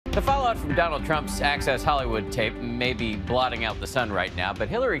The fallout from Donald Trump's Access Hollywood tape may be blotting out the sun right now, but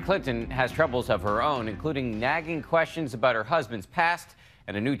Hillary Clinton has troubles of her own, including nagging questions about her husband's past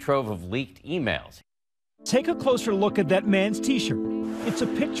and a new trove of leaked emails. Take a closer look at that man's T-shirt. It's a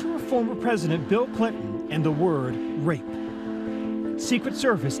picture of former President Bill Clinton and the word rape. Secret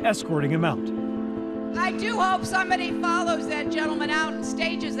Service escorting him out. I do hope somebody follows that gentleman out and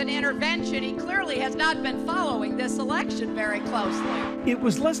stages an intervention. He clearly has not been following this election very closely. It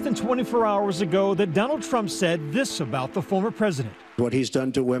was less than 24 hours ago that Donald Trump said this about the former president. What he's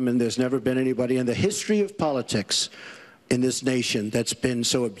done to women, there's never been anybody in the history of politics in this nation that's been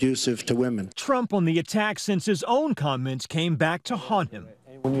so abusive to women. Trump on the attack since his own comments came back to haunt him.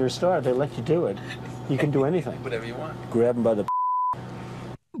 When you're a star, they let you do it. You can do anything. Whatever you want. Grab him by the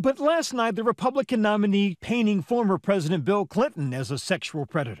But last night, the Republican nominee painting former President Bill Clinton as a sexual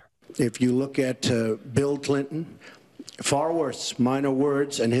predator. If you look at Bill Clinton, far worse, minor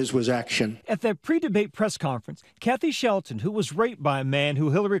words, and his was action. At that pre-debate press conference, Kathy Shelton, who was raped by a man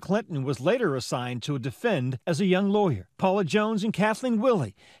who Hillary Clinton was later assigned to defend as a young lawyer, Paula Jones and Kathleen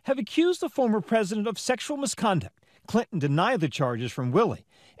Willey, have accused the former president of sexual misconduct. Clinton denied the charges from Willey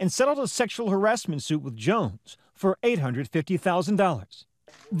and settled a sexual harassment suit with Jones for $850,000.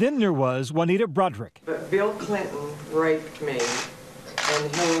 Then there was Juanita Broaddrick. But Bill Clinton raped me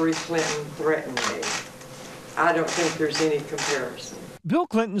and Hillary Clinton threatened me. I don't think there's any comparison. Bill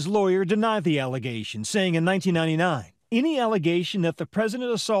Clinton's lawyer denied the allegation, saying in 1999, any allegation that the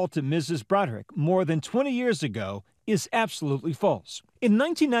president assaulted Mrs. Broaddrick more than 20 years ago is absolutely false. In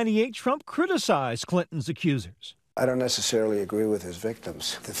 1998, Trump criticized Clinton's accusers. I don't necessarily agree with his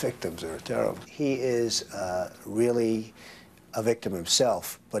victims. The victims are terrible. He is really a victim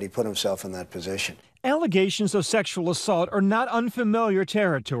himself, but he put himself in that position. Allegations of sexual assault are not unfamiliar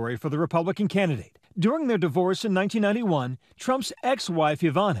territory for the Republican candidate. During their divorce in 1991, Trump's ex-wife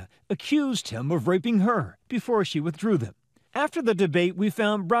Ivana accused him of raping her before she withdrew them. After the debate, we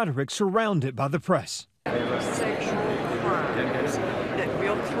found Broaddrick surrounded by the press. Sexual crimes that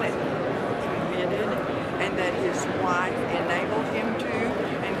Bill Clinton committed and that his wife enabled him to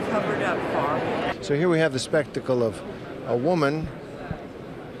and covered up for him. So here we have the spectacle of a woman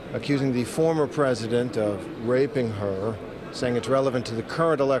accusing the former president of raping her, saying it's relevant to the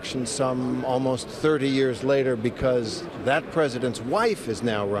current election some almost 30 years later because that president's wife is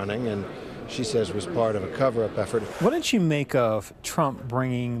now running and she says was part of a cover-up effort. What did you make of Trump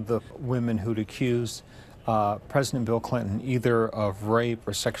bringing the women who'd accused President Bill Clinton either of rape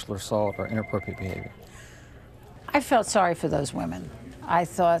or sexual assault or inappropriate behavior? I felt sorry for those women. I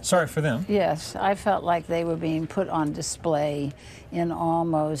thought... Sorry for them? Yes. I felt like they were being put on display in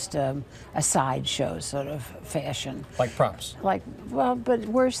almost a sideshow sort of fashion. Like props? Well, but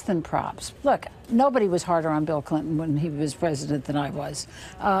worse than props. Look, nobody was harder on Bill Clinton when he was president than I was.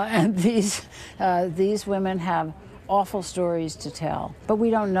 And these women have awful stories to tell, but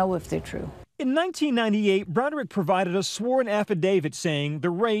we don't know if they're true. In 1998, Broaddrick provided a sworn affidavit saying the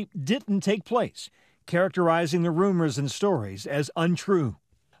rape didn't take place, characterizing the rumors and stories as untrue.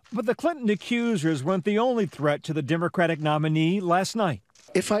 But the Clinton accusers weren't the only threat to the Democratic nominee last night.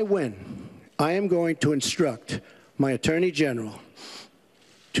 If I win, I am going to instruct my Attorney General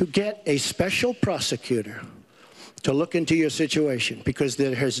to get a special prosecutor to look into your situation, because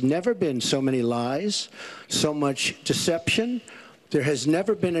there has never been so many lies, so much deception. There has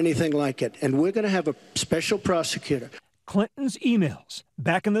never been anything like it, and we're going to have a special prosecutor. Clinton's emails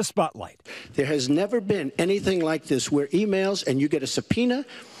back in the spotlight. There has never been anything like this, where emails and you get a subpoena,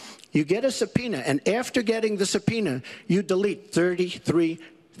 and after getting the subpoena, you delete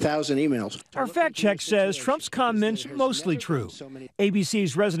 33,000 emails. Our fact check says Trump's comments mostly true.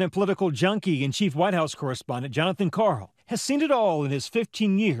 ABC's resident political junkie and chief White House correspondent Jonathan Karl has seen it all in his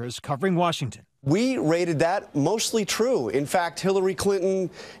 15 years covering Washington. We rated that mostly true. In fact, Hillary Clinton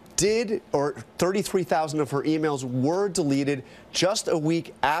did, or 33,000 of her emails were deleted just a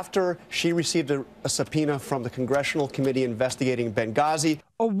week after she received a subpoena from the Congressional Committee investigating Benghazi.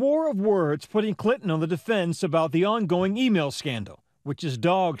 A war of words putting Clinton on the defense about the ongoing email scandal, which has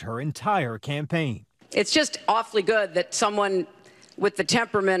dogged her entire campaign. It's just awfully good that someone with the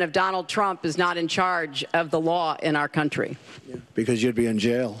temperament of Donald Trump is not in charge of the law in our country. Yeah, because you'd be in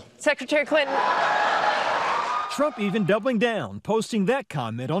jail. Secretary Clinton. Trump even doubling down, posting that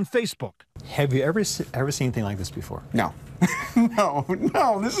comment on Facebook. Have you ever seen anything like this before? No.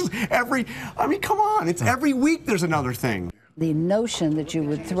 No, this is I mean, come on, it's every week there's another thing. The notion that you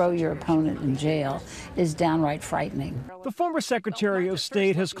would throw your opponent in jail is downright frightening. The former Secretary of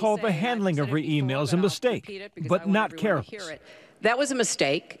State has called the handling of her emails a mistake, but not careless. That was a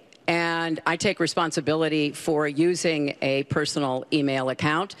mistake, and I take responsibility for using a personal email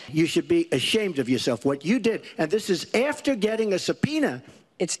account. You should be ashamed of yourself, what you did. And this is after getting a subpoena.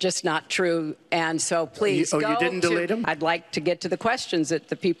 It's just not true, and so please go. You didn't delete them? I'd like to get to the questions that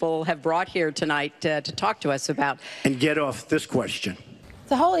the people have brought here tonight to talk to us about. And get off this question.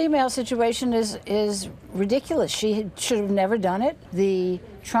 The whole email situation is ridiculous. She should have never done it. The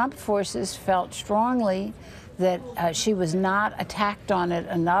Trump forces felt strongly that she was not attacked on it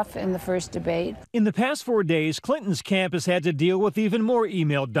enough in the first debate. In the past 4 days, Clinton's camp has had to deal with even more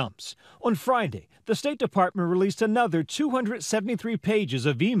email dumps. On Friday, the State Department released another 273 pages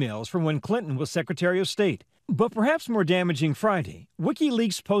of emails from when Clinton was Secretary of State. But perhaps more damaging Friday,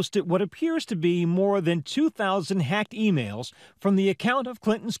 WikiLeaks posted what appears to be more than 2,000 hacked emails from the account of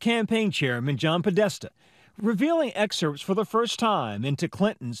Clinton's campaign chairman, John Podesta, revealing excerpts for the first time into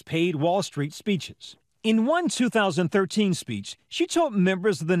Clinton's paid Wall Street speeches. In one 2013 speech, she told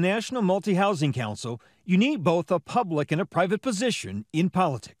members of the National Multi-Housing Council, you need both a public and a private position in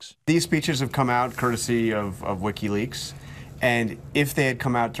politics. These speeches have come out courtesy of WikiLeaks, and if they had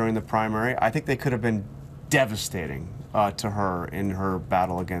come out during the primary, I think they could have been devastating to her in her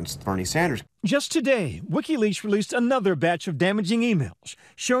battle against Bernie Sanders. Just today, WikiLeaks released another batch of damaging emails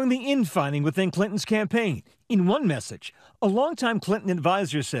showing the infighting within Clinton's campaign. In one message, a longtime Clinton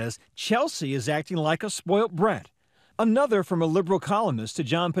advisor says Chelsea is acting like a spoilt brat. Another from a liberal columnist to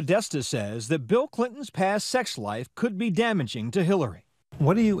John Podesta says that Bill Clinton's past sex life could be damaging to Hillary.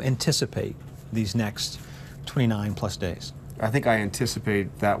 What do you anticipate these next 29 plus days? I think I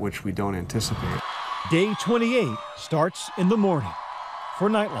anticipate that which we don't anticipate. Day 28 starts in the morning. For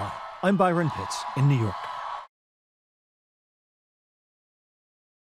Nightline, I'm Byron Pitts in New York.